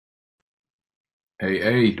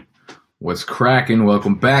Hey, what's cracking?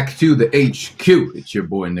 Welcome back to the HQ. It's your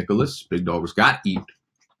boy Nicholas. Big Dog got eat.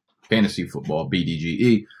 Fantasy football,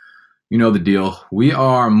 BDGE. You know the deal. We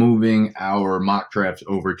are moving our mock drafts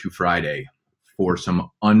over to Friday for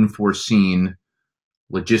some unforeseen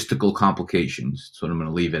logistical complications. That's what I'm going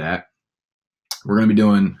to leave it at. We're going to be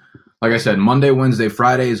doing, like I said, Monday, Wednesday,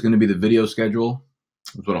 Friday is going to be the video schedule.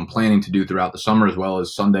 That's what I'm planning to do throughout the summer, as well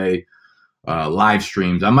as Sunday live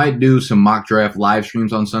streams. I might do some mock draft live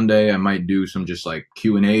streams on Sunday. I might do some just like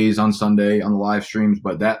Q&As on Sunday on the live streams,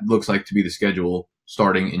 but that looks like to be the schedule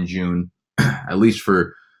starting in June, at least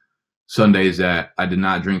for Sundays that I did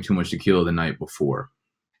not drink too much tequila the night before.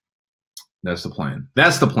 That's the plan.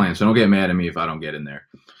 So don't get mad at me if I don't get in there.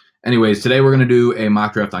 Anyways, today we're going to do a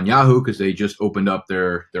mock draft on Yahoo because they just opened up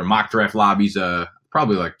their mock draft lobbies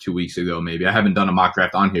probably like 2 weeks ago, maybe. I haven't done a mock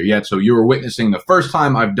draft on here yet, so you were witnessing the first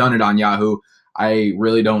time I've done it on Yahoo. I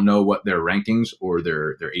really don't know what their rankings or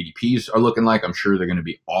their ADPs are looking like. I'm sure they're going to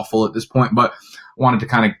be awful at this point, but I wanted to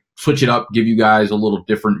kind of switch it up, give you guys a little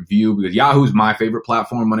different view, because Yahoo's my favorite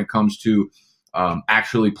platform when it comes to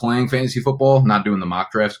actually playing fantasy football, not doing the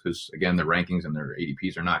mock drafts because, again, their rankings and their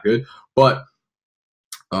ADPs are not good. But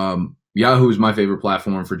Yahoo is my favorite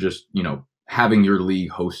platform for just, having your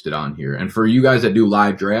league hosted on here. And for you guys that do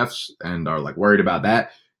live drafts and are like worried about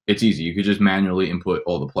that, it's easy. You could just manually input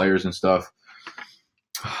all the players and stuff.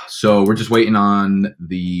 So we're just waiting on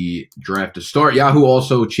the draft to start. Yahoo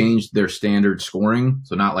also changed their standard scoring.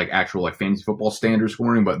 So not like actual like fantasy football standard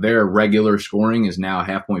scoring, but their regular scoring is now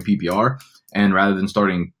half point PPR. And rather than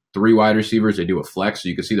starting 3 wide receivers, they do a flex. So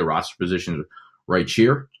you can see the roster positions right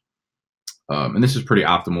here. And this is pretty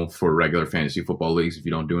optimal for regular fantasy football leagues if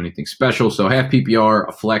you don't do anything special. So half PPR,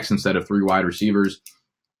 a flex instead of 3 wide receivers.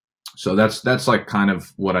 So that's like kind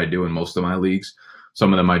of what I do in most of my leagues.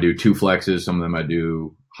 Some of them I do 2 flexes. Some of them I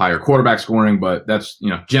do higher quarterback scoring. But that's,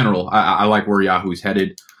 general. I like where Yahoo's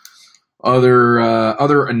headed.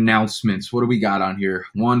 Other announcements. What do we got on here?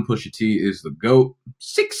 1, Pusha T is the GOAT.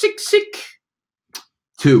 Sick.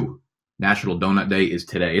 2. National Donut Day is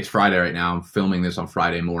today. It's Friday right now. I'm filming this on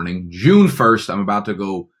Friday morning. June 1st, I'm about to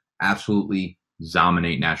go absolutely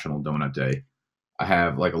dominate National Donut Day. I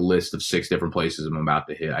have like a list of 6 different places I'm about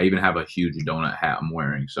to hit. I even have a huge donut hat I'm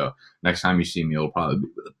wearing. So next time you see me, it'll probably be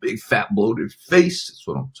with a big fat bloated face. That's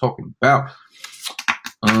what I'm talking about.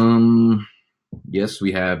 Yes,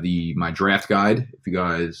 we have my draft guide. If you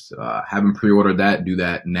guys haven't pre-ordered that, do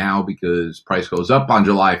that now because price goes up on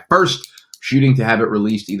July 1st. Shooting to have it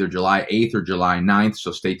released either July 8th or July 9th,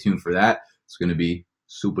 so stay tuned for that. It's going to be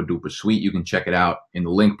super duper sweet. You can check it out in the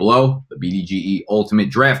link below, the BDGE Ultimate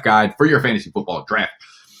Draft Guide for your fantasy football draft.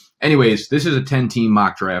 Anyways, this is a 10-team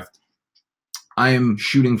mock draft. I am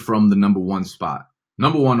shooting from the number 1 spot.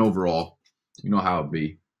 Number 1 overall. You know how it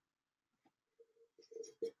be.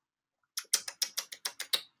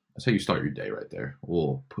 That's how you start your day right there. A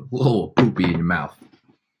little poopy in your mouth.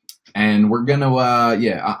 And we're going to,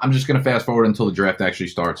 I'm just going to fast forward until the draft actually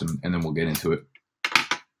starts, and then we'll get into it.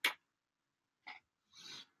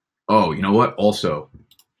 Oh, you know what? Also,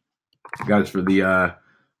 guys, for the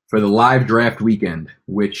live draft weekend,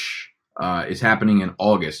 which is happening in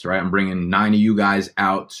August, right? I'm bringing 9 of you guys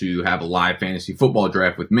out to have a live fantasy football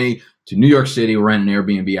draft with me to New York City. We're renting an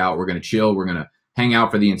Airbnb out. We're going to chill. We're going to hang out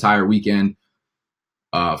for the entire weekend.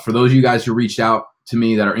 For those of you guys who reached out to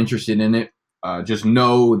me that are interested in it, just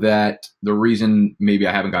know that the reason maybe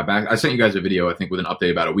I haven't got back, I sent you guys a video, I think, with an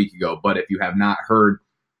update about a week ago. But if you have not heard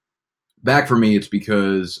back from me, it's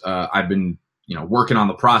because I've been, working on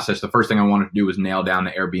the process. The first thing I wanted to do was nail down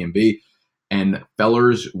the Airbnb. And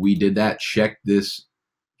fellers, we did that. Check this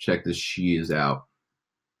she is out.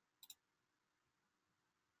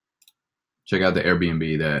 Check out the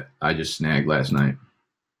Airbnb that I just snagged last night.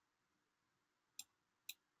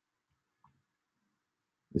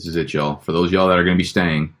 This is it, y'all. For those y'all that are going to be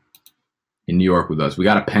staying in New York with us, we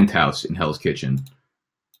got a penthouse in Hell's Kitchen.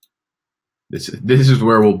 This is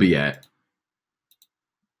where we'll be at.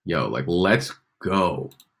 Yo, let's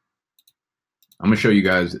go. I'm going to show you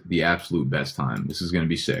guys the absolute best time. This is going to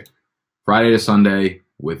be sick. Friday to Sunday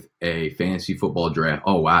with a fantasy football draft.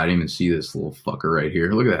 Oh, wow. I didn't even see this little fucker right here.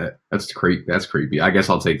 Look at that. That's creepy. I guess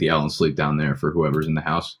I'll take the L and sleep down there for whoever's in the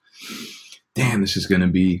house. Damn, this is going to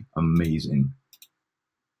be amazing.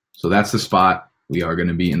 So that's the spot. We are going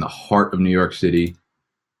to be in the heart of New York City.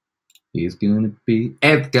 It's going to be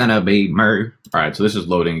murder. All right, so this is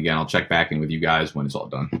loading again. I'll check back in with you guys when it's all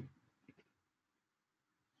done. Going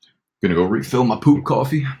to go refill my poop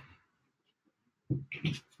coffee.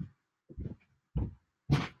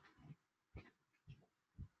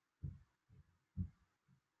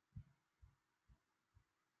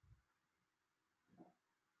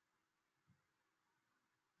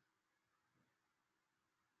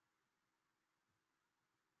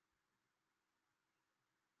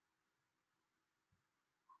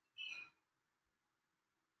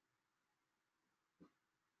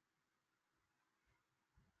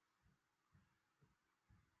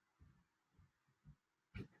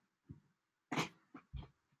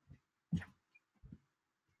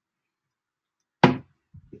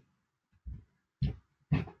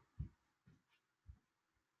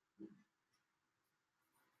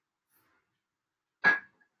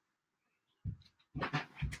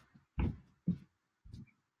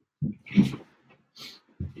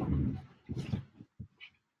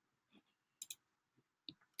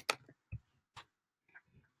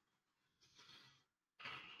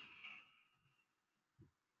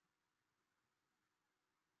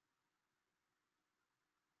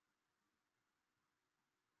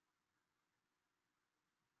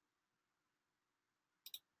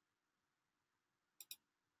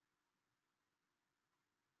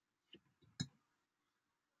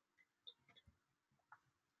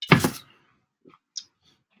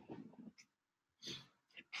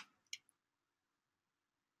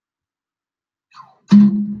 All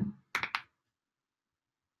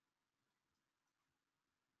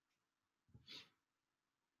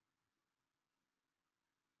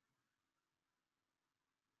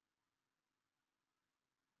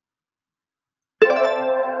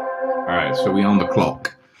right, so we on the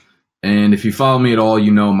clock. And if you follow me at all,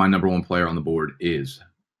 you know my number one player on the board is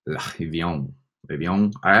Le'Veon.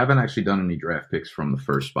 I haven't actually done any draft picks from the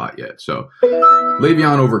first spot yet. So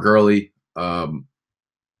Le'Veon over Gurley.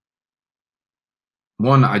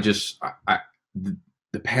 One,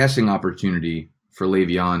 the passing opportunity for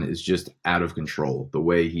Le'Veon is just out of control. The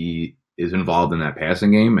way he is involved in that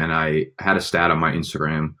passing game. And I had a stat on my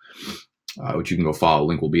Instagram, which you can go follow.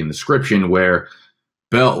 Link will be in the description, where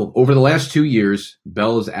Bell, over the last 2 years,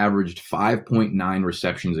 Bell has averaged 5.9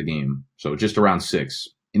 receptions a game, so just around 6.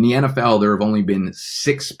 In the NFL, there have only been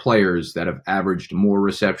 6 players that have averaged more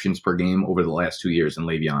receptions per game over the last 2 years than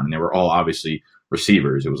Le'Veon, and they were all obviously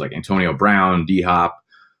receivers. It was like Antonio Brown, D-Hop,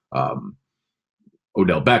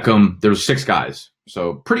 Odell Beckham. There was 6 guys.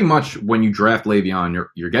 So pretty much when you draft Le'Veon,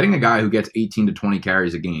 you're getting a guy who gets 18 to 20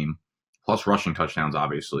 carries a game, plus rushing touchdowns,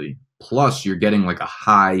 obviously. Plus you're getting like a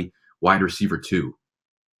high wide receiver 2.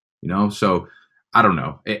 You know, so I don't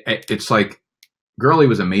know. It's like Gurley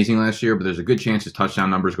was amazing last year, but there's a good chance his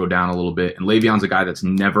touchdown numbers go down a little bit. And Le'Veon's a guy that's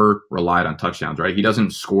never relied on touchdowns, right? He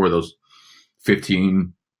doesn't score those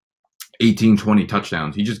 15, 18, 20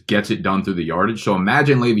 touchdowns. He just gets it done through the yardage. So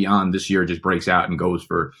imagine Le'Veon this year just breaks out and goes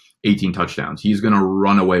for 18 touchdowns. He's going to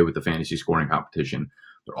run away with the fantasy scoring competition.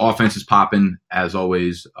 Their offense is popping, as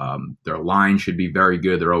always. Their line should be very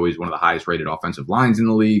good. They're always one of the highest rated offensive lines in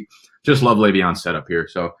the league. Just love Le'Veon's setup here.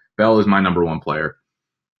 So Bell is my number one player.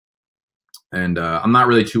 And I'm not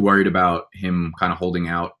really too worried about him kind of holding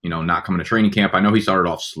out, not coming to training camp. I know he started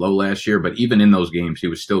off slow last year, but even in those games, he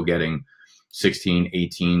was still getting 16,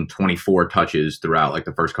 18, 24 touches throughout like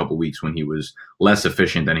the first couple weeks when he was less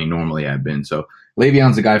efficient than he normally had been. So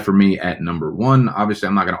Le'Veon's the guy for me at number 1. Obviously,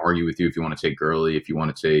 I'm not going to argue with you if you want to take Gurley, if you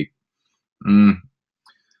want to take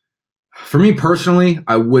for me personally,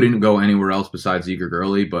 I wouldn't go anywhere else besides Zeke or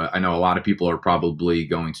Gurley, but I know a lot of people are probably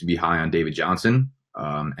going to be high on David Johnson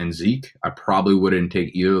and Zeke. I probably wouldn't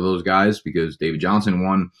take either of those guys because David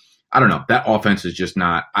Johnson, I don't know. That offense is just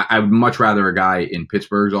not – I would much rather a guy in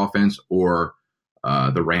Pittsburgh's offense or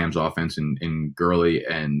the Rams offense in Gurley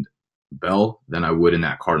and Bell than I would in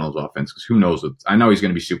that Cardinals offense, because who knows? I know he's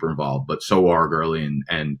going to be super involved, but so are Gurley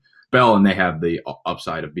and Bell, and they have the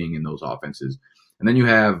upside of being in those offenses. And then you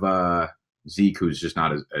have Zeke, who's just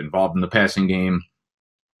not as involved in the passing game.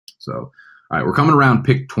 So, all right, we're coming around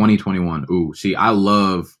pick 2021. Ooh, see, I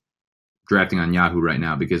love drafting on Yahoo right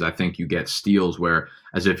now because I think you get steals where,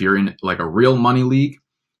 as if you're in like a real money league,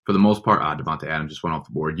 for the most part, Devontae Adams just went off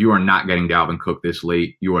the board. You are not getting Dalvin Cook this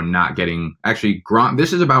late. You are not getting, actually, Gronk.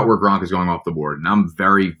 This is about where Gronk is going off the board. And I'm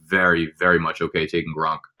very, very, very much okay taking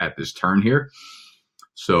Gronk at this turn here.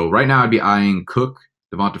 So right now I'd be eyeing Cook,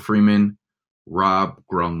 Devonta Freeman, Rob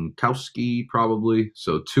Gronkowski probably.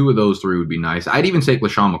 So 2 of those 3 would be nice. I'd even take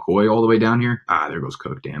LaShawn McCoy all the way down here. There goes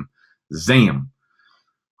Cook, damn. Zam.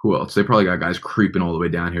 Who else? They probably got guys creeping all the way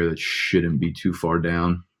down here that shouldn't be too far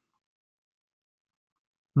down.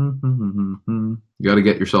 You got to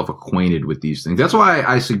get yourself acquainted with these things. That's why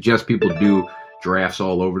I suggest people do drafts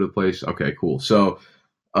all over the place. Okay, cool. So,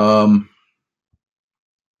 I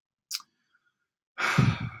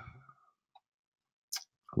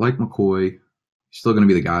like McCoy. He's still going to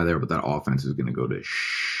be the guy there, but that offense is going to go to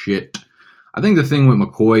shit. I think the thing with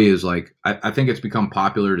McCoy is like, I think it's become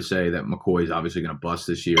popular to say that McCoy is obviously going to bust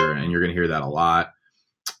this year, and you're going to hear that a lot.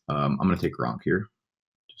 I'm going to take Gronk here,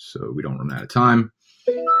 just so we don't run out of time.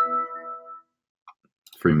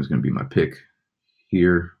 Freeman's going to be my pick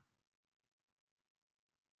here.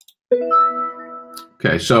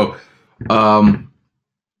 Okay, so,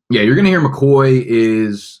 you're going to hear McCoy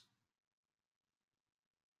is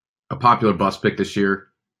a popular bust pick this year,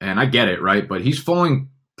 and I get it, right? But he's falling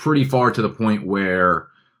pretty far to the point where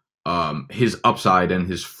his upside and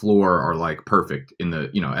his floor are like perfect in the,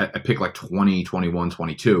 at pick like 20, 21,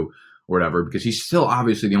 22 or whatever, because he's still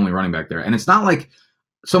obviously the only running back there. And it's not like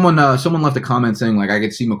someone left a comment saying like I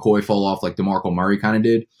could see McCoy fall off like DeMarco Murray kind of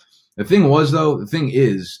did. The thing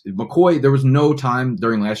is McCoy, there was no time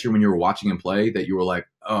during last year when you were watching him play that you were like,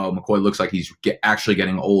 oh, McCoy looks like he's actually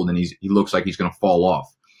getting old and he looks like he's going to fall off.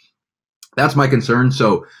 That's my concern.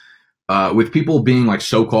 So with people being like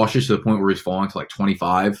so cautious to the point where he's falling to like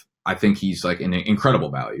 25, I think he's like an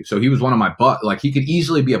incredible value. So he was one of my like he could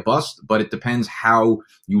easily be a bust, but it depends how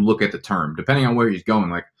you look at the term, depending on where he's going.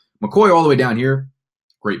 Like McCoy all the way down here,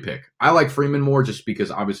 great pick. I like Freeman more just because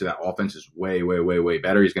obviously that offense is way, way, way, way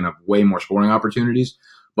better. He's going to have way more scoring opportunities.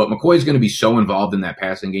 But McCoy's going to be so involved in that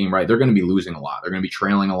passing game, right? They're going to be losing a lot. They're going to be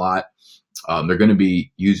trailing a lot. They're going to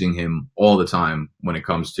be using him all the time when it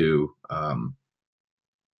comes to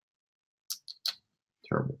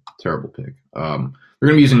terrible pick. They're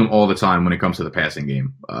going to be using him all the time when it comes to the passing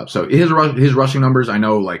game. So his rushing numbers, I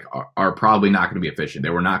know, like are probably not going to be efficient. They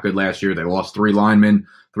were not good last year. They lost 3 linemen,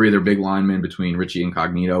 3 of their big linemen between Richie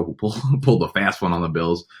Incognito, who pulled the fast one on the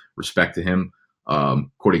Bills. Respect to him.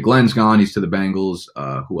 Cordy Glenn's gone. He's to the Bengals.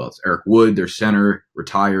 Who else? Eric Wood, their center,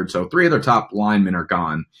 retired. So 3 of their top linemen are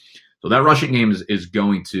gone. So that rushing game is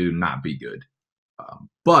going to not be good.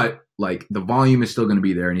 But like the volume is still going to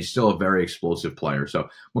be there, and he's still a very explosive player. So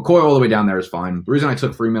McCoy all the way down there is fine. The reason I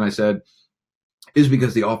took Freeman, I said, is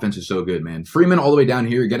because the offense is so good, man. Freeman all the way down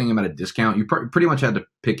here, getting him at a discount. You pretty much had to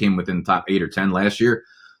pick him within the top 8 or 10 last year.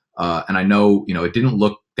 And I know, it didn't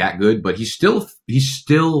look that good, but he still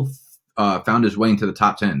found his way into the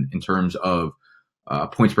top 10 in terms of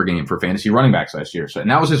points per game for fantasy running backs last year. So, and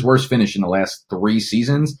that was his worst finish in the last 3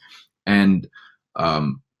 seasons. And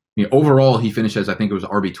overall, he finished as, I think it was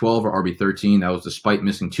RB12 or RB13. That was despite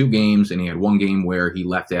missing 2 games, and he had 1 game where he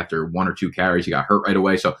left after 1 or 2 carries. He got hurt right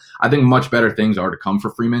away. So I think much better things are to come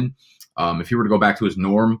for Freeman. If he were to go back to his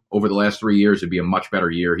norm over the last 3 years, it'd be a much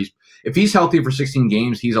better year. If he's healthy for 16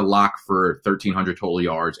 games, he's a lock for 1,300 total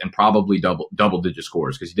yards and probably double-digit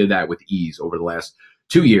scores, because he did that with ease over the last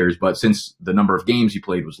 2 years. But since the number of games he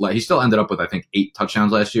played was less, he still ended up with, I think, 8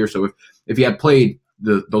 touchdowns last year. So if he had played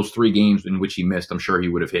those 3 games in which he missed, I'm sure he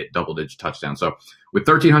would have hit double-digit touchdowns. So with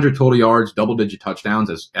 1,300 total yards, double-digit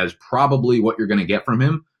touchdowns as probably what you're going to get from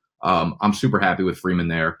him, I'm super happy with Freeman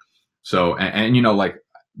there. So, and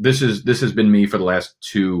this has been me for the last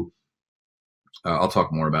 2. I'll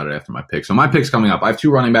talk more about it after my pick. So my pick's coming up. I have 2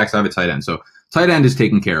 running backs. I have a tight end. So tight end is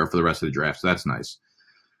taken care of for the rest of the draft. So that's nice.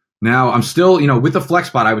 Now I'm still, with the flex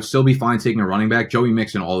spot, I would still be fine taking a running back. Joey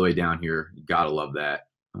Mixon all the way down here. You gotta love that.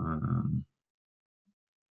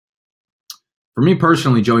 For me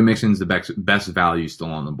personally, Joey Mixon's the best value still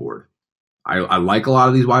on the board. I like a lot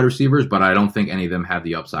of these wide receivers, but I don't think any of them have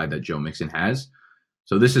the upside that Joe Mixon has.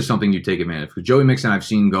 So this is something you take advantage of. For Joey Mixon, I've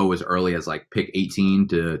seen go as early as like pick 18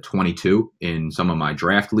 to 22 in some of my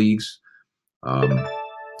draft leagues.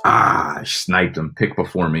 I sniped him. Pick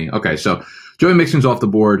before me. Okay, so Joey Mixon's off the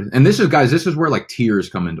board. And this is where like tiers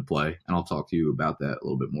come into play. And I'll talk to you about that a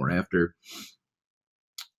little bit more after.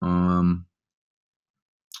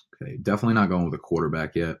 Okay, definitely not going with a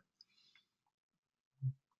quarterback yet.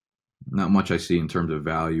 Not much I see in terms of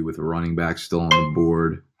value with a running back still on the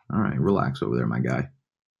board. All right, relax over there, my guy.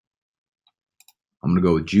 I'm going to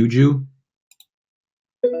go with Juju.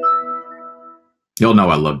 Y'all know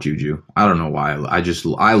I love Juju. I don't know why.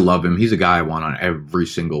 I love him. He's a guy I want on every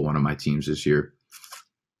single one of my teams this year.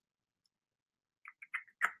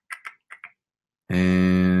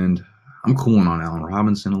 And I'm cooling on Allen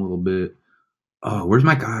Robinson a little bit. Oh, where's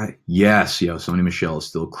my guy? Yes, Sony Michel is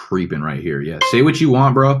still creeping right here. Yeah, say what you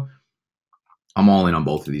want, bro. I'm all in on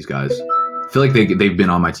both of these guys. I feel like they've been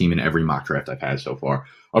on my team in every mock draft I've had so far.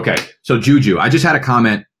 Okay, so Juju. I just had a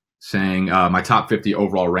comment saying my top 50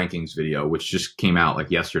 overall rankings video, which just came out like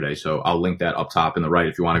yesterday. So I'll link that up top in the right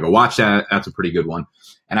if you want to go watch that. That's a pretty good one.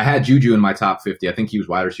 And I had Juju in my top 50. I think he was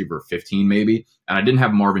wide receiver 15 maybe. And I didn't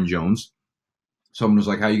have Marvin Jones. Someone was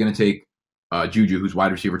like, how are you going to take Juju, who's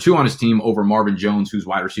wide receiver 2 on his team, over Marvin Jones, who's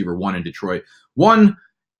wide receiver 1 in Detroit? One,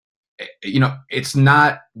 it's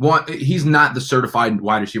not one. He's not the certified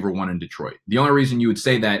wide receiver 1 in Detroit. The only reason you would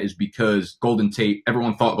say that is because Golden Tate,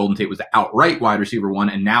 everyone thought Golden Tate was the outright wide receiver 1,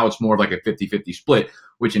 and now it's more of like a 50-50 split,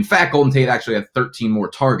 which in fact, Golden Tate actually had 13 more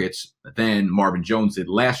targets than Marvin Jones did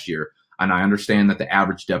last year. And I understand that the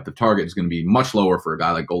average depth of target is going to be much lower for a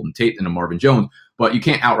guy like Golden Tate than a Marvin Jones, but you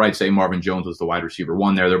can't outright say Marvin Jones was the wide receiver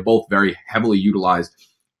 1 there. They're both very heavily utilized.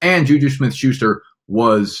 And Juju Smith-Schuster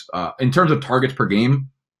was, in terms of targets per game,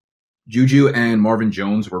 Juju and Marvin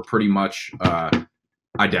Jones were pretty much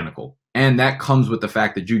identical. And that comes with the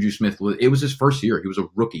fact that Juju Smith, it was his first year. He was a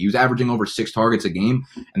rookie. He was averaging over 6 targets a game,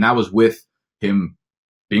 and that was with him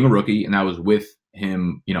being a rookie, and that was with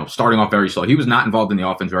him, starting off very slow. He was not involved in the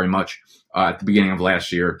offense very much at the beginning of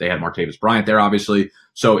last year. They had Martavis Bryant there, obviously.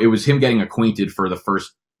 So it was him getting acquainted for the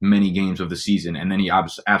first many games of the season, and then he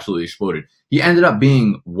absolutely exploded. He ended up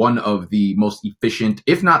being one of the most efficient,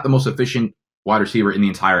 if not the most efficient, wide receiver in the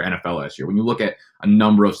entire NFL last year. When you look at a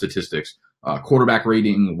number of statistics, quarterback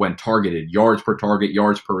rating when targeted, yards per target,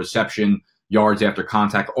 yards per reception, yards after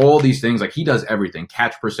contact, all these things, like he does everything,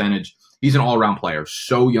 catch percentage. He's an all-around player.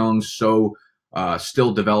 So young, so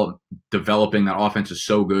still developing. That offense is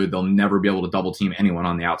so good. They'll never be able to double team anyone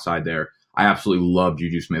on the outside there. I absolutely love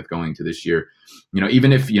Juju Smith going to this year.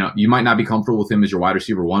 Even if, you might not be comfortable with him as your wide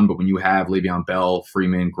receiver one, but when you have Le'Veon Bell,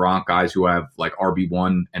 Freeman, Gronk, guys who have like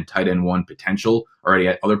RB1 and tight end one potential already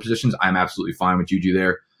at other positions, I'm absolutely fine with Juju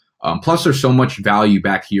there. Plus, there's so much value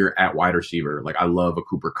back here at wide receiver. Like, I love a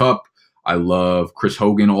Cooper Kupp. I love Chris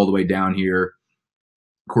Hogan all the way down here.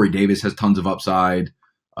 Corey Davis has tons of upside.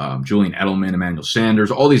 Julian Edelman, Emmanuel Sanders,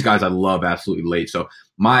 all these guys I love absolutely late. So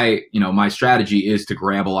my strategy is to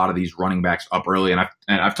grab a lot of these running backs up early. And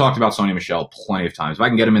I've talked about Sony Michel plenty of times. If I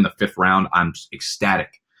can get him in the 5th round, I'm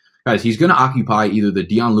ecstatic. Guys, he's going to occupy either the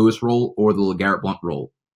Dion Lewis role or the LeGarrette Blount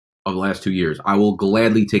role of the last 2 years. I will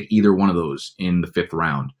gladly take either one of those in the 5th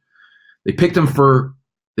round. They picked him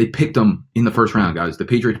in the 1st round, guys. The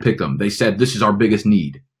Patriots picked him. They said, this is our biggest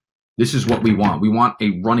need. This is what we want. We want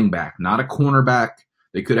a running back, not a cornerback.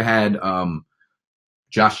 They could have had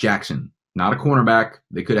Josh Jackson, not a cornerback.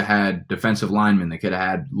 They could have had defensive linemen. They could have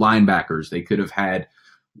had linebackers. They could have had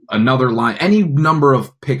another line. Any number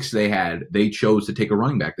of picks they had, they chose to take a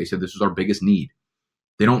running back. They said this was our biggest need.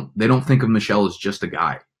 They don't think of Michel as just a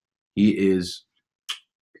guy. He is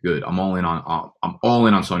good. I'm all in on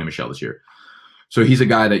Sony Michel this year. So he's a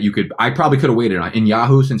guy that I probably could have waited on. In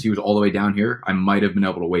Yahoo, since he was all the way down here, I might have been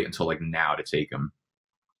able to wait until like now to take him.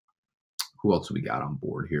 Who else we got on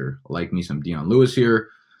board here? I like me some Dion Lewis here.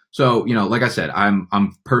 So, like I said, I'm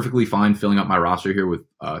perfectly fine filling up my roster here with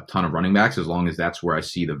a ton of running backs as long as that's where I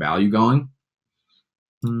see the value going.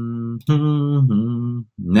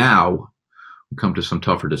 Now we come to some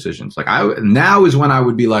tougher decisions. Now is when I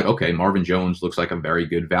would be like, okay, Marvin Jones looks like a very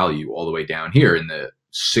good value all the way down here in the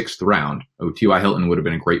 6th round. T.Y. Hilton would have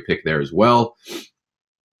been a great pick there as well.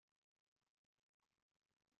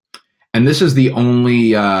 And this is the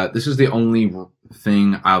only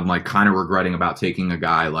thing I'm like kind of regretting about taking a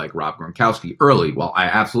guy like Rob Gronkowski early. Well, I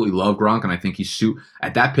absolutely love Gronk, and I think he's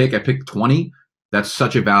at that pick. At pick 20, that's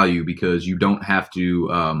such a value because you don't have to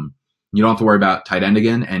worry about tight end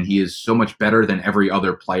again, and he is so much better than every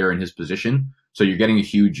other player in his position. So you're getting a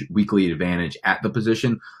huge weekly advantage at the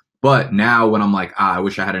position. But now when I'm like, I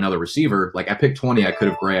wish I had another receiver. Like at pick 20, I could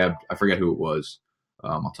have grabbed. I forget who it was.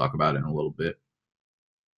 I'll talk about it in a little bit.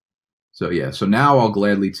 So now I'll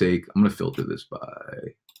gladly take, I'm going to filter this by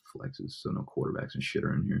flexes so no quarterbacks and shit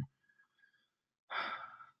are in here.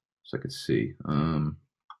 So I could see. I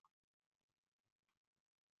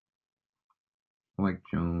like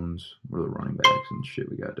Jones. What are the running backs and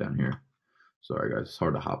shit we got down here? Sorry, guys. It's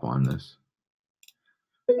hard to hop on this.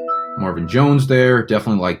 Marvin Jones there.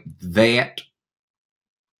 Definitely like that.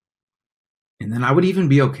 And then I would even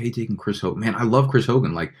be okay taking Chris Hogan. Man, I love Chris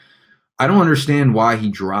Hogan. Like, I don't understand why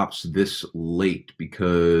he drops this late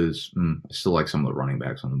because I still like some of the running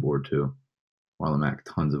backs on the board too. Marlon Mack,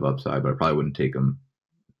 tons of upside, but I probably wouldn't take him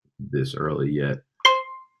this early yet.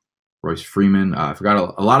 Royce Freeman. I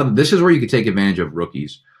forgot a lot of this is where you could take advantage of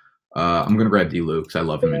rookies. I'm going to grab D-Lou because I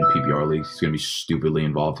love him in PPR leagues. He's going to be stupidly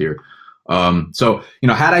involved here. So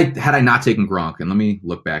had I not taken Gronk, and let me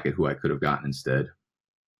look back at who I could have gotten instead.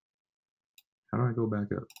 How do I go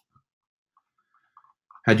back up?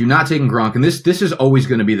 Had you not taken Gronk, and this is always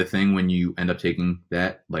going to be the thing when you end up taking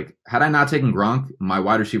that. Like, had I not taken Gronk, my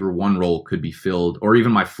wide receiver one role could be filled, or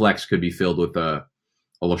even my flex could be filled with a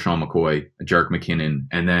LaShawn McCoy, a Jerick McKinnon,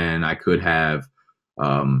 and then I could have,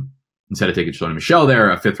 instead of taking Sony Michel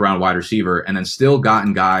there, a 5th round wide receiver, and then still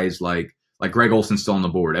gotten guys like Greg Olsen still on the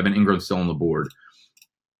board, Evan Ingram still on the board.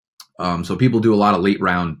 So people do a lot of late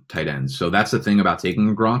round tight ends. So that's the thing about taking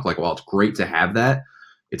a Gronk. Like, while it's great to have that,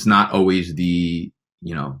 it's not always the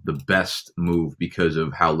best move because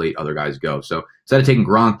of how late other guys go. So instead of taking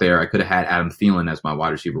Gronk there, I could have had Adam Thielen as my wide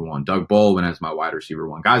receiver one, Doug Baldwin as my wide receiver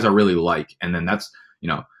one, guys I really like. And then that's,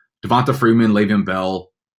 Devonta Freeman, Le'Veon Bell,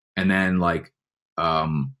 and then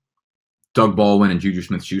Doug Baldwin and Juju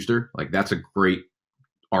Smith-Schuster. Like, that's a great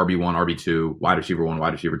RB1, RB2, wide receiver one,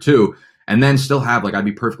 wide receiver two. And then still have, I'd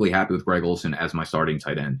be perfectly happy with Greg Olsen as my starting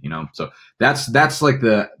tight end, So that's like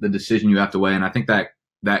the decision you have to weigh. And I think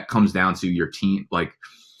that comes down to your team. Like,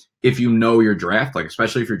 if you know your draft,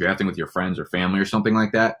 especially if you're drafting with your friends or family or something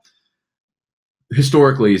like that,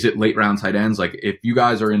 historically, is it late round tight ends? Like, if you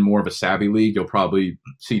guys are in more of a savvy league, you'll probably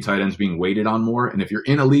see tight ends being weighted on more. And if you're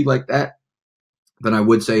in a league like that, then I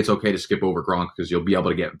would say it's okay to skip over Gronk because you'll be able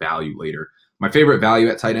to get value later. My favorite value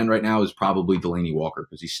at tight end right now is probably Delaney Walker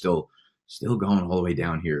because he's still going all the way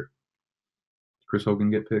down here. Chris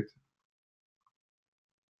Hogan get picked?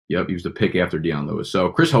 Yep, he was the pick after Dion Lewis. So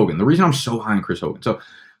Chris Hogan, the reason I'm so high on Chris Hogan. So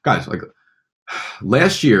guys,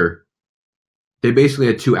 last year, they basically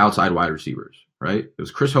had 2 outside wide receivers, right? It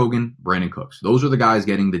was Chris Hogan, Brandon Cooks. Those are the guys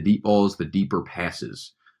getting the deep balls, the deeper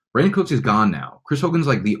passes. Brandon Cooks is gone now. Chris Hogan's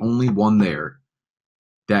like the only one there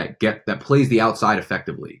that plays the outside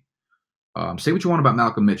effectively. Say what you want about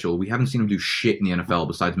Malcolm Mitchell. We haven't seen him do shit in the NFL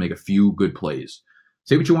besides make a few good plays.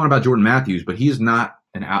 Say what you want about Jordan Matthews, but he is not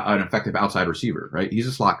an effective outside receiver, right? He's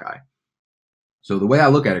a slot guy. So the way I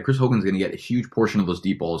look at it, Chris Hogan's going to get a huge portion of those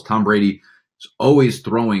deep balls. Tom Brady is always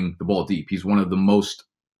throwing the ball deep. He's one of the most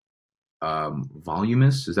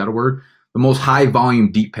voluminous, is that a word? The most high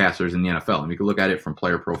volume deep passers in the NFL. And you can look at it from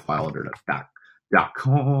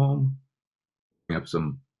playerprofiler.com. Bring up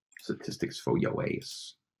some statistics for your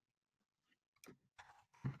ace.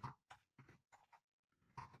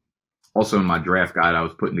 Also in my draft guide I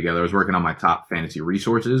was putting together, I was working on my top fantasy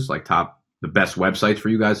resources, like the best websites for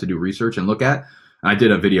you guys to do research and look at. And I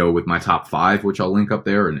did a video with my top 5, which I'll link up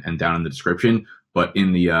there and down in the description. But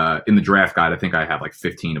in the draft guide, I think I have like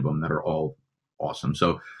 15 of them that are all awesome.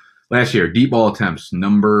 So last year, deep ball attempts,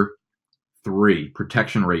 number 3,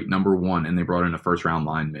 protection rate, number 1, and they brought in a first round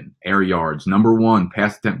lineman. Air yards, number 1,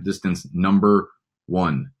 pass attempt distance, number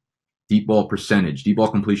 1. Deep ball percentage, deep ball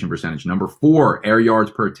completion percentage, number 4. Air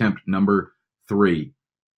yards per attempt, number 3.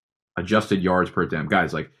 Adjusted yards per attempt.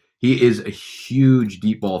 Guys, like, he is a huge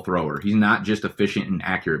deep ball thrower. He's not just efficient and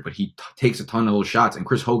accurate, but he takes a ton of those shots, and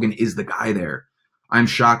Chris Hogan is the guy there. I'm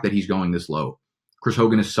shocked that he's going this low. Chris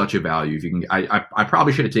Hogan is such a value. If you can, I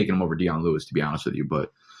probably should have taken him over Deion Lewis, to be honest with you,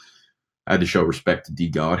 but I had to show respect to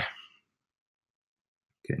D-God.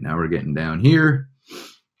 Okay, now we're getting down here.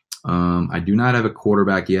 I do not have a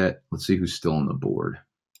quarterback yet. Let's see who's still on the board.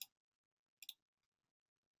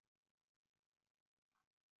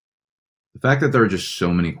 The fact that there are just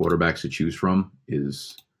so many quarterbacks to choose from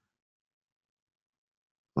is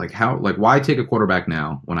like, why take a quarterback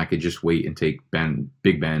now when I could just wait and take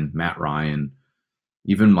Big Ben, Matt Ryan,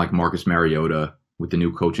 even like Marcus Mariota with the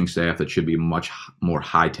new coaching staff that should be much more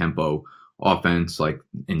high tempo offense, like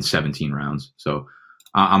in 17 rounds. So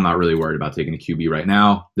I'm not really worried about taking a QB right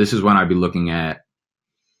now. This is when I'd be looking at.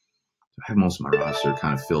 I have most of my roster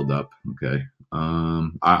kind of filled up. Okay.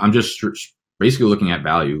 I'm just basically looking at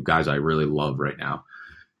value, guys I really love right now.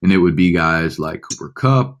 And it would be guys like Cooper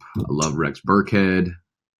Kupp. I love Rex Burkhead.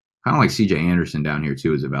 Kind of like CJ Anderson down here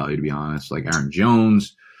too as a value, to be honest. Like Aaron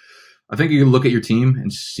Jones. I think you can look at your team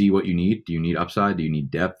and see what you need. Do you need upside? Do you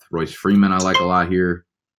need depth? Royce Freeman I like a lot here.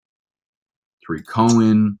 Tariq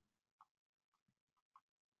Cohen.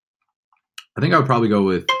 I think I would probably go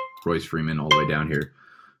with Royce Freeman all the way down here.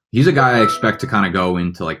 He's a guy I expect to kind of go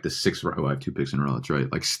into like the 6th round. Oh, I have 2 picks in a row. That's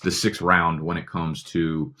right. Like the 6th round when it comes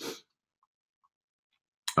to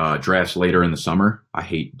drafts later in the summer. I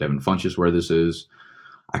hate Devin Funchess where this is.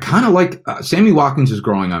 I kind of like Sammy Watkins is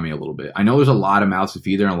growing on me a little bit. I know there's a lot of mouths to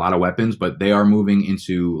feed there and a lot of weapons, but they are moving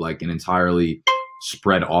into like an entirely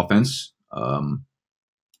spread offense. I'm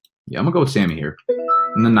going to go with Sammy here.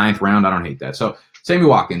 In the 9th round, I don't hate that. So Sammy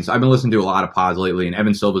Watkins, I've been listening to a lot of pods lately, and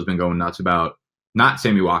Evan Silva's been going nuts about not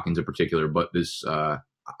Sammy Watkins in particular, but this. I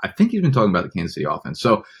think he's been talking about the Kansas City offense.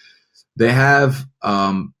 So they have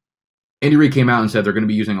Andy Reid came out and said they're going to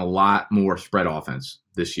be using a lot more spread offense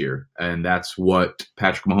this year, and that's what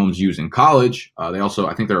Patrick Mahomes used in college. They also,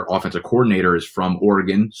 I think their offensive coordinator is from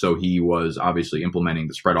Oregon, so he was obviously implementing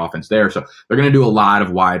the spread offense there. So they're going to do a lot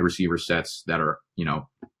of wide receiver sets that are,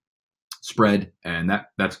 spread, and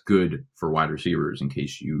that's good for wide receivers in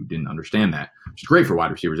case you didn't understand that. It's great for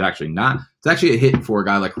wide receivers, actually. It's actually a hit for a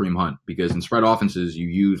guy like Kareem Hunt because in spread offenses, you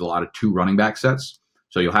use a lot of 2 running back sets.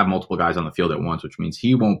 So you'll have multiple guys on the field at once, which means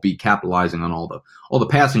he won't be capitalizing on all the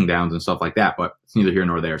passing downs and stuff like that, but it's neither here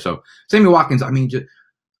nor there. So Sammy Watkins, I'm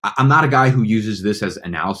not a guy who uses this as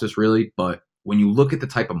analysis really, but when you look at the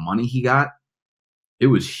type of money he got, it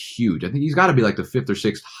was huge. I think he's got to be like the 5th or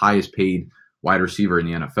 6th highest paid wide receiver in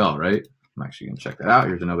the NFL, right? I'm actually going to check that out.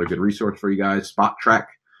 Here's another good resource for you guys.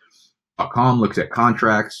 SpotTrack.com looks at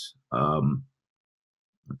contracts.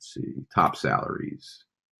 Let's see. Top salaries.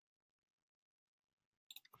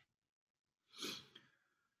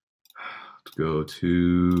 Let's go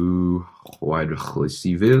to wide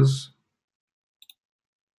receivers.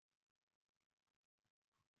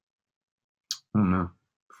 I don't know.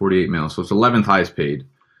 48 mil. So it's 11th highest paid.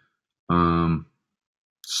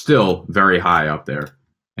 Still very high up there.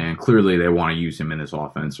 And clearly they want to use him in this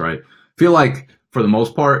offense, right? Feel like for the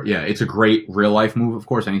most part, yeah, it's a great real life move, of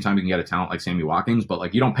course, anytime you can get a talent like Sammy Watkins, but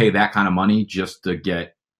like you don't pay that kind of money just to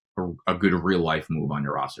get a good real life move on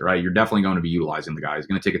your roster, right? You're definitely going to be utilizing the guy. He's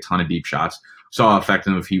going to take a ton of deep shots. Saw how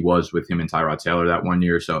effective he was with him and Tyrod Taylor that one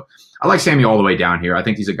year. So I like Sammy all the way down here. I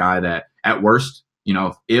think he's a guy that at worst,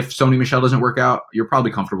 if Sony Michel doesn't work out, you're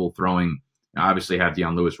probably comfortable throwing, obviously have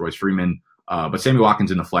Deion Lewis, Royce Freeman, but Sammy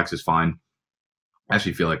Watkins in the flex is fine. I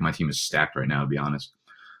actually feel like my team is stacked right now, to be honest.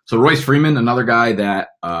 So Royce Freeman, another guy that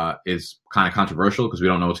is kind of controversial because we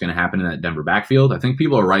don't know what's going to happen in that Denver backfield. I think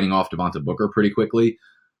people are writing off Devonta Booker pretty quickly,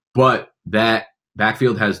 but that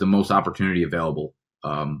backfield has the most opportunity available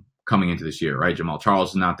coming into this year, right? Jamal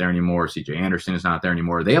Charles is not there anymore. CJ Anderson is not there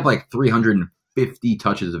anymore. They have like 350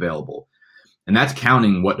 touches available. And that's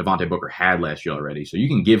counting what Devontae Booker had last year already. So you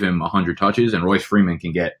can give him 100 touches, and Royce Freeman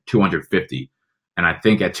can get 250. And I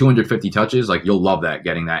think at 250 touches, like you'll love that,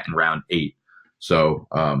 getting that in round 8. So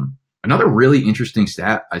another really interesting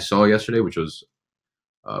stat I saw yesterday, which was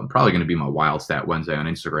probably going to be my wild stat Wednesday on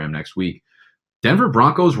Instagram next week. Denver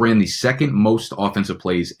Broncos ran the second most offensive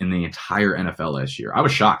plays in the entire NFL last year. I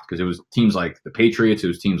was shocked because it was teams like the Patriots, it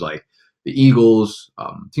was teams like the Eagles,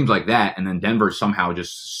 teams like that, and then Denver somehow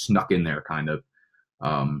just snuck in there kind of,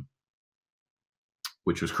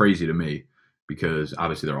 which was crazy to me because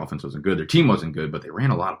obviously their offense wasn't good, their team wasn't good, but they ran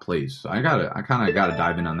a lot of plays. So I kind of gotta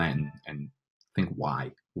dive in on that and think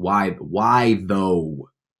why though.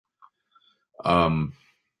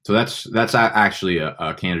 So that's actually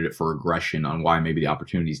a candidate for regression on why maybe the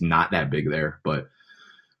opportunity is not that big there. But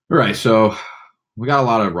all right, so we got a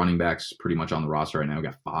lot of running backs pretty much on the roster right now. We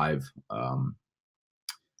got 5.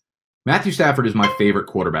 Matthew Stafford is my favorite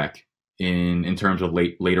quarterback in terms of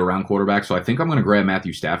later round quarterback. So I think I'm going to grab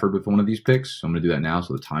Matthew Stafford with one of these picks. So I'm going to do that now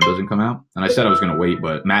so the time doesn't come out. And I said I was going to wait,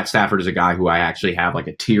 but Matt Stafford is a guy who I actually have like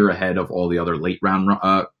a tier ahead of all the other late round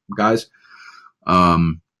guys.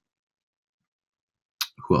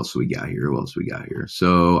 Who else do we got here?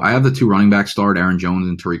 So I have the 2 running backs start, Aaron Jones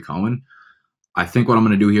and Tariq Cohen. I think what I'm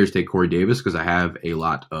going to do here is take Corey Davis because I have a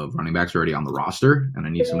lot of running backs already on the roster, and I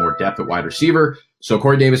need some more depth at wide receiver. So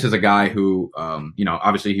Corey Davis is a guy who,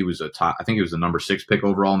 obviously he was I think he was the number 6 pick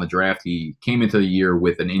overall in the draft. He came into the year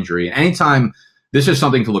with an injury. And anytime, this is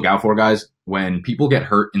something to look out for, guys, when people get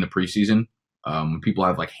hurt in the preseason, when people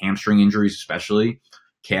have like hamstring injuries, especially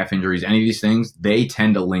calf injuries, any of these things, they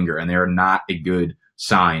tend to linger, and they're not a good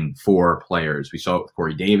sign for players. We saw it with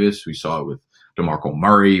Corey Davis. We saw it with DeMarco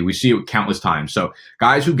Murray. We see it countless times. So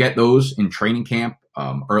guys who get those in training camp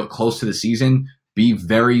or close to the season, be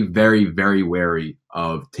very, very, very wary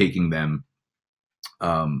of taking them,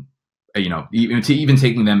 even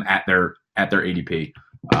taking them at their ADP.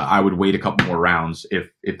 I would wait a couple more rounds.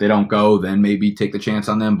 If they don't go, then maybe take the chance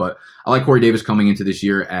on them. But I like Corey Davis coming into this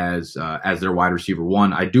year as their wide receiver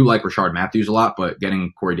 1. I do like Rashard Matthews a lot, but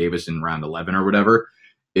getting Corey Davis in round 11 or whatever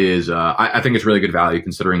is I think it's really good value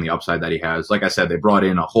considering the upside that he has. Like I said, they brought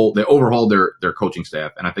in they overhauled their coaching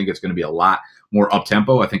staff, and I think it's going to be a lot more up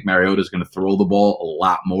tempo. I think Mariota is going to throw the ball a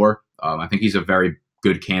lot more. I think he's a very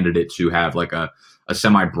good candidate to have like a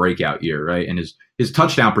semi breakout year, right? And his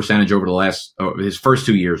touchdown percentage over the last his first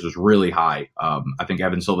 2 years was really high. I think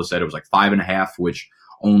Evan Silva said it was like 5.5, which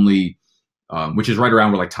is right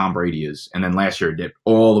around where like Tom Brady is. And then last year it dipped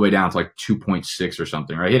all the way down to like 2.6 or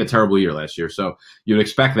something, right? He had a terrible year last year. So you'd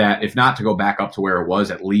expect that, if not to go back up to where it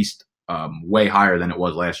was, at least way higher than it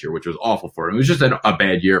was last year, which was awful for him. It was just a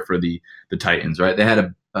bad year for the Titans, right? They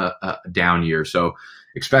had a down year. So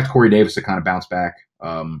expect Corey Davis to kind of bounce back,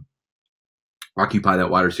 occupy that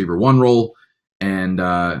wide receiver 1 role, and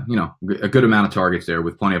a good amount of targets there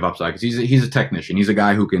with plenty of upside because he's a technician. He's a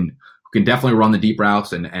guy who can definitely run the deep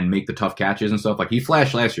routes and make the tough catches and stuff. Like he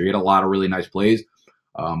flashed last year. He had a lot of really nice plays,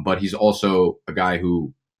 but he's also a guy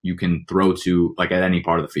who you can throw to like at any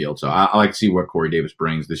part of the field. So I like to see what Corey Davis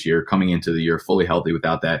brings this year, coming into the year fully healthy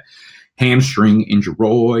without that hamstring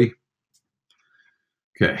injury.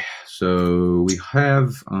 Okay, so we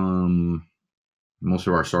have most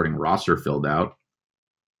of our starting roster filled out.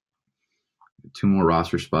 2 more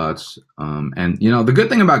roster spots. And the good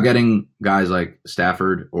thing about getting guys like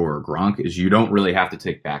Stafford or Gronk is you don't really have to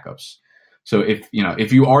take backups. So if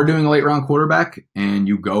you are doing a late round quarterback and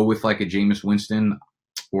you go with like a Jameis Winston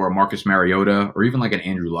or a Marcus Mariota or even like an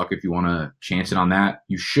Andrew Luck, if you want to chance it on that,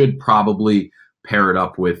 you should probably pair it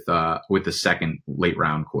up with the second late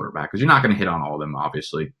round quarterback because you're not going to hit on all of them,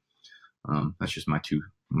 obviously. That's just my two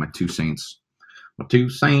saints. My 2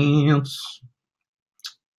 cents.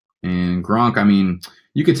 And Gronk, I mean,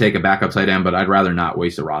 you could take a backup tight end, but I'd rather not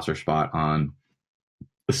waste a roster spot on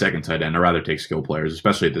the second tight end. I'd rather take skill players,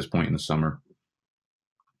 especially at this point in the summer.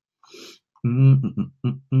 Don't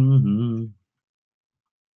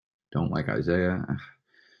like Isaiah.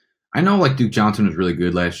 I know like Duke Johnson was really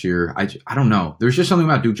good last year. I don't know. There's just something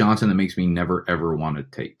about Duke Johnson that makes me never, ever want to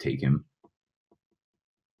take him.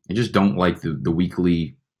 I just don't like the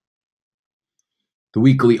weekly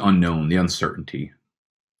unknown, the uncertainty.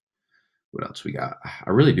 What else we got?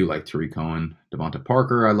 I really do like Tariq Cohen. Devonta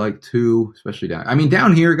Parker I like too, especially down. I mean,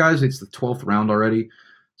 down here, guys, it's the 12th round already.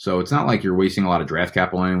 So it's not like you're wasting a lot of draft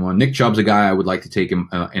capital on anyone. Nick Chubb's a guy I would like to take him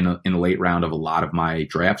in the late round of a lot of my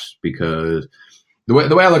drafts, because the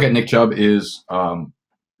way I look at Nick Chubb is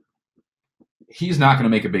he's not going to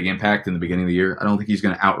make a big impact in the beginning of the year. I don't think he's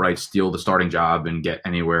going to outright steal the starting job and get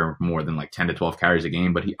anywhere more than like 10 to 12 carries a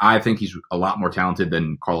game. But I think he's a lot more talented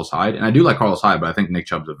than Carlos Hyde. And I do like Carlos Hyde, but I think Nick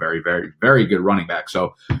Chubb's a very, very, very good running back.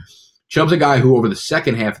 So Chubb's a guy who over the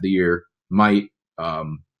second half of the year might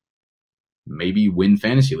maybe win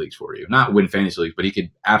fantasy leagues for you. Not win fantasy leagues, but he could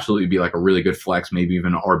absolutely be like a really good flex, maybe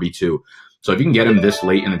even an RB2. So if you can get him this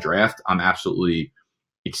late in the draft, I'm absolutely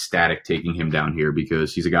ecstatic taking him down here,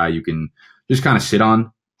 because he's a guy you can just kind of sit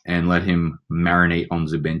on and let him marinate on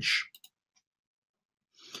the bench.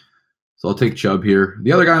 So I'll take Chubb here.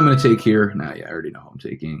 The other guy I'm going to take here, I already know who I'm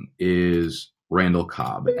taking, is Randall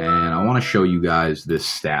Cobb. And I want to show you guys this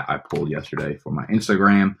stat I pulled yesterday for my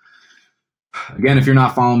Instagram. Again, if you're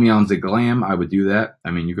not following me on the Glam, I would do that.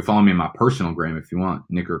 I mean, you can follow me on my personal gram if you want,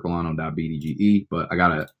 nickercolano.bdge. But I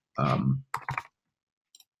got a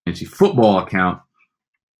fantasy football account.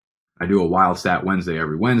 I do a wild stat Wednesday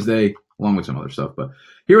every Wednesday, along with some other stuff. But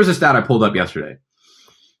here was a stat I pulled up yesterday.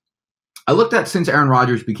 I looked at since Aaron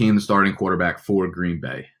Rodgers became the starting quarterback for Green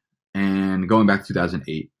Bay, and going back to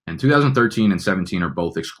 2008. And 2013 and 17 are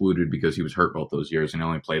both excluded because he was hurt both those years and he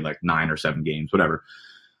only played like 9 or 7 games, whatever.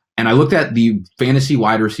 And I looked at the fantasy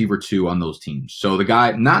wide receiver 2 on those teams. So the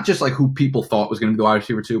guy, not just like who people thought was going to be the wide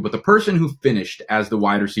receiver 2, but the person who finished as the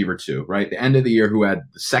wide receiver 2, right? The end of the year, who had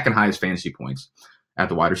the second highest fantasy points at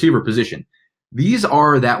the wide receiver position. These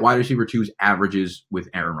are that wide receiver 2's averages with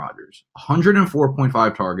Aaron Rodgers.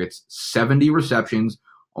 104.5 targets, 70 receptions,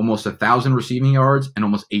 almost 1,000 receiving yards, and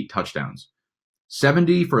almost 8 touchdowns.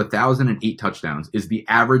 70 for 1,000 and 8 touchdowns is the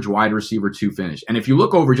average wide receiver 2 finish. And if you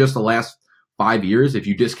look over just the last 5 years, if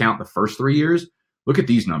you discount the first 3 years, look at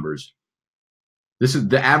these numbers. This is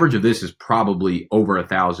the average of this is probably over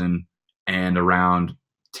 1,000 and around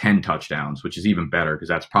 10 touchdowns, which is even better because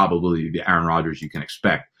that's probably the Aaron Rodgers you can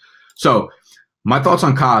expect. So my thoughts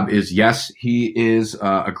on Cobb is, yes, he is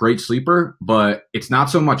a great sleeper, but it's not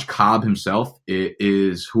so much Cobb himself. It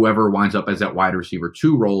is whoever winds up as that wide receiver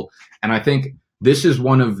 2 role. And I think this is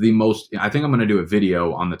one of the most, I think I'm going to do a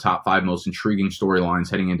video on the top 5 most intriguing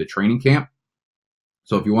storylines heading into training camp.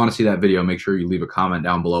 So if you want to see that video, make sure you leave a comment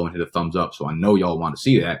down below and hit a thumbs up so I know y'all want to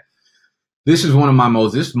see that. This is one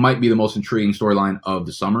of this might be the most intriguing storyline of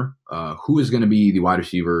the summer. Who is going to be the wide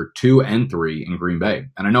receiver 2 and 3 in Green Bay?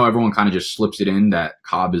 And I know everyone kind of just slips it in that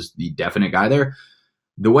Cobb is the definite guy there.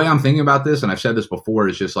 The way I'm thinking about this, and I've said this before,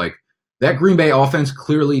 is just like that Green Bay offense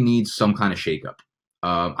clearly needs some kind of shakeup.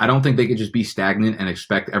 I don't think they could just be stagnant and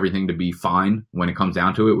expect everything to be fine when it comes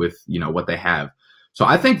down to it with, what they have. So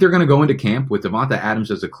I think they're going to go into camp with Devonta Adams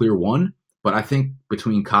as a clear 1, but I think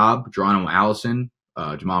between Cobb, Geronimo Allison,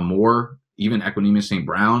 Jamal Moore, even Equanimeous St.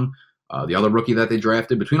 Brown, the other rookie that they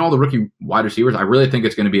drafted, between all the rookie wide receivers, I really think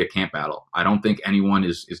it's going to be a camp battle. I don't think anyone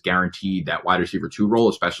is guaranteed that wide receiver 2 role,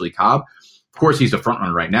 especially Cobb. Of course, he's the front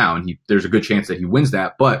runner right now, and there's a good chance that he wins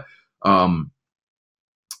that, but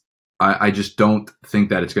I just don't think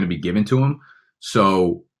that it's going to be given to him.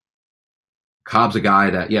 So Cobb's a guy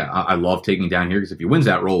that, I love taking down here because if he wins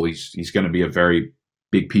that role, he's going to be a very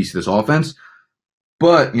big piece of this offense.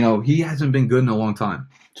 But, he hasn't been good in a long time.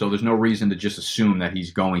 So there's no reason to just assume that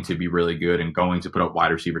he's going to be really good and going to put up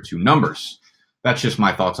wide receiver 2 numbers. That's just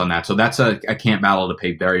my thoughts on that. So that's a camp battle to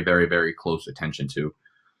pay very, very, very close attention to.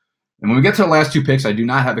 And when we get to the last 2 picks, I do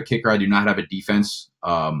not have a kicker. I do not have a defense.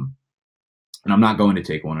 And I'm not going to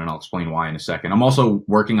take one, and I'll explain why in a second. I'm also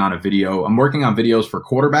working on a video. I'm working on videos for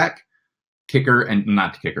quarterback, kicker, and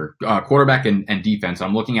not kicker, quarterback and defense.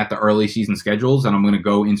 I'm looking at the early season schedules, and I'm going to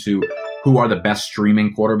go into who are the best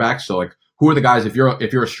streaming quarterbacks. So like, who are the guys, if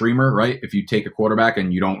you're a streamer, right? If you take a quarterback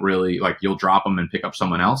and you don't really you'll drop them and pick up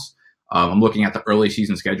someone else. I'm looking at the early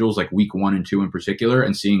season schedules, like week 1 and 2 in particular,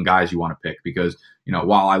 and seeing guys you want to pick because,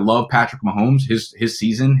 while I love Patrick Mahomes, his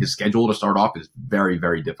season, his schedule to start off is very,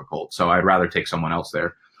 very difficult. So I'd rather take someone else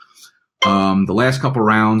there. The last couple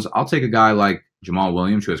rounds, I'll take a guy like Jamal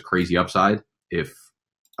Williams, who has crazy upside. They're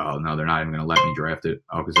not even going to let me draft it.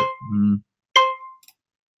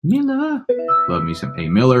 Miller. Love me some A.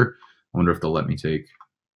 Miller. I wonder if they'll let me take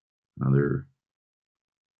another.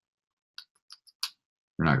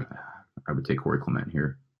 I would take Corey Clement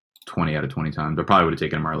here 20 out of 20 times. I probably would have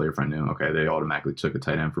taken him earlier if I knew. Okay, they automatically took a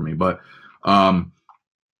tight end for me. But why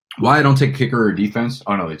I don't take kicker or defense?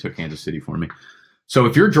 Oh, no, they took Kansas City for me. So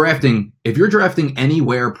if you're drafting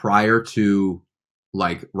anywhere prior to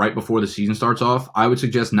right before the season starts off, I would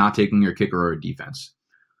suggest not taking your kicker or a defense.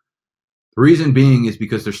 The reason being is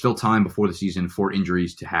because there's still time before the season for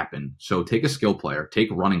injuries to happen. So take a skill player, take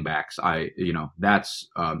running backs. That's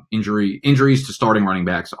injuries to starting running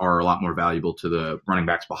backs are a lot more valuable to the running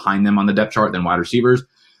backs behind them on the depth chart than wide receivers.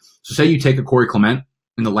 So say you take a Corey Clement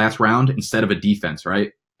in the last round instead of a defense,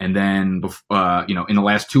 right? And then, in the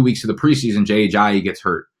last 2 weeks of the preseason, Jay Ajayi gets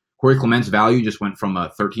hurt. Corey Clement's value just went from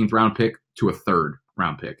a 13th round pick to a 3rd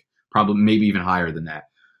round pick, probably maybe even higher than that.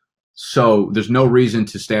 So there's no reason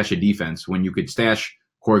to stash a defense when you could stash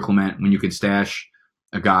Corey Clement, when you could stash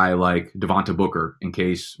a guy like Devonta Booker in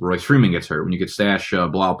case Royce Freeman gets hurt, when you could stash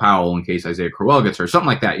Bilal Powell in case Isaiah Crowell gets hurt, something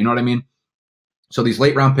like that. You know what I mean? So these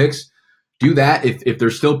late round picks, do that if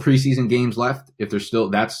there's still preseason games left. If there's still,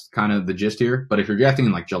 that's kind of the gist here. But if you're drafting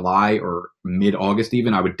in like July or mid-August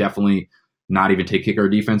even, I would definitely not even take kicker or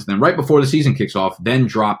defense. And then right before the season kicks off, then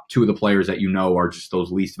drop 2 of the players that you know are just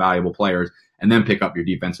those least valuable players, and then pick up your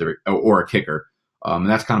defensive or a kicker. And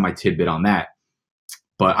that's kind of my tidbit on that.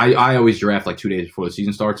 But I always draft like 2 days before the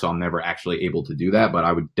season starts, so I'm never actually able to do that. But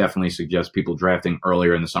I would definitely suggest people drafting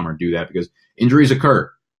earlier in the summer do that because injuries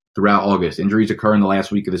occur throughout August. Injuries occur in the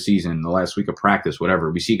last week of the season, the last week of practice,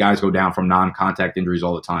 whatever. We see guys go down from non-contact injuries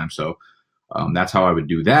all the time. So that's how I would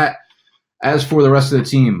do that. As for the rest of the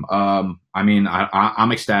team,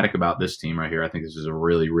 I'm ecstatic about this team right here. I think this is a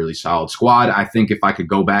really, really solid squad. I think if I could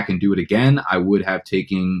go back and do it again, I would have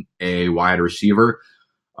taken a wide receiver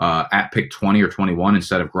at pick 20 or 21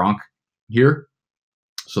 instead of Gronk here,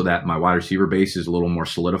 so that my wide receiver base is a little more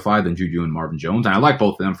solidified than Juju and Marvin Jones. And I like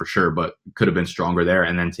both of them for sure, but could have been stronger there.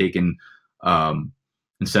 And then taken,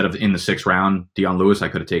 instead of in the 6th round, Dion Lewis, I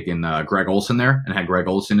could have taken Greg Olsen there and had Greg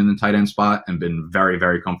Olsen in the tight end spot and been very,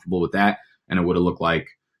 very comfortable with that. And it would have looked like,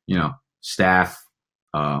 Staff,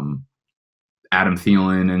 Adam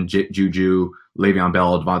Thielen and Juju, Le'Veon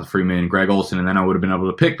Bell, Devonta Freeman, Greg Olsen. And then I would have been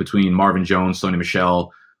able to pick between Marvin Jones, Sony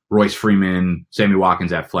Michel, Royce Freeman, Sammy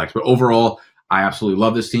Watkins at flex. But overall, I absolutely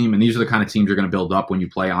love this team, and these are the kind of teams you're going to build up when you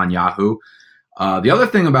play on Yahoo. The other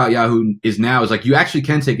thing about Yahoo is like you actually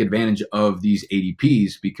can take advantage of these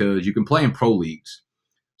ADPs because you can play in pro leagues.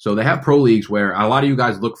 So they have pro leagues where a lot of you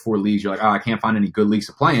guys look for leagues. You're like, I can't find any good leagues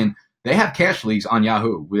to play in. They have cash leagues on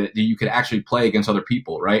Yahoo that you could actually play against other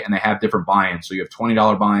people, right? And they have different buy-ins. So you have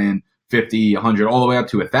 $20 buy-in, $50, $100, all the way up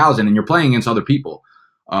to $1,000, and you're playing against other people.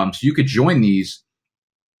 So you could join these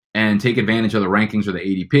and take advantage of the rankings or the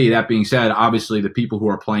ADP. That being said, obviously the people who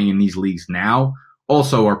are playing in these leagues now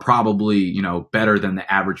also are probably, better than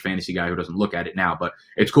the average fantasy guy who doesn't look at it now. But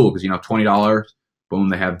it's cool because, $20, boom,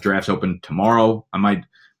 they have drafts open tomorrow. I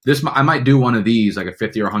might do one of these, like a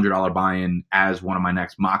 $50 or $100 buy-in as one of my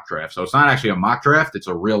next mock drafts. So it's not actually a mock draft. It's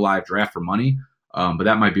a real live draft for money. But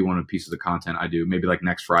that might be one of the pieces of content I do, maybe like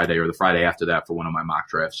next Friday or the Friday after that for one of my mock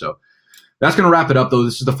drafts. So that's going to wrap it up, though.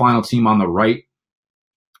 This is the final team on the right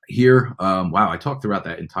here. Wow, I talked throughout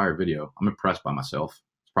that entire video. I'm impressed by myself.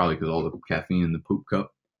 It's probably because all the caffeine in the poop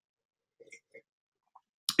cup.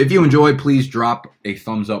 If you enjoyed, please drop a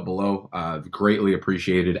thumbs up below. Greatly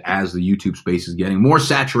appreciated as the YouTube space is getting more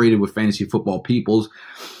saturated with fantasy football peoples.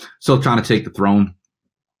 Still trying to take the throne.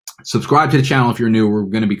 Subscribe to the channel if you're new. We're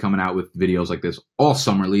going to be coming out with videos like this all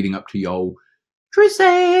summer leading up to your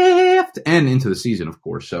draft and into the season, of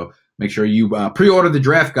course. So make sure you pre-order the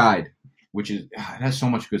draft guide, which it has so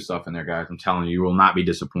much good stuff in there, guys. I'm telling you, you will not be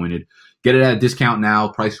disappointed. Get it at a discount now.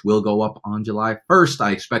 Price will go up on July 1st.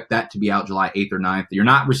 I expect that to be out July 8th or 9th. You're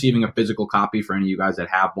not receiving a physical copy for any of you guys that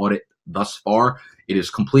have bought it thus far. It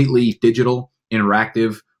is completely digital,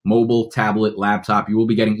 interactive, mobile, tablet, laptop. You will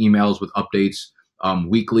be getting emails with updates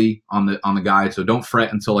weekly on the guide. So don't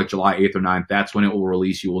fret until like July 8th or 9th. That's when it will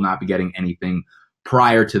release. You will not be getting anything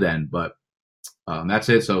prior to then. But that's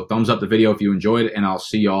it. So thumbs up the video if you enjoyed it, and I'll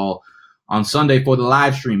see y'all on Sunday for the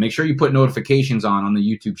live stream. Make sure you put notifications on the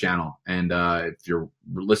YouTube channel. And if you're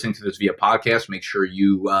listening to this via podcast, make sure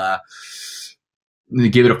you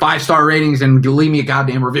give it a 5-star ratings and leave me a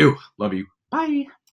goddamn review. Love you. Bye.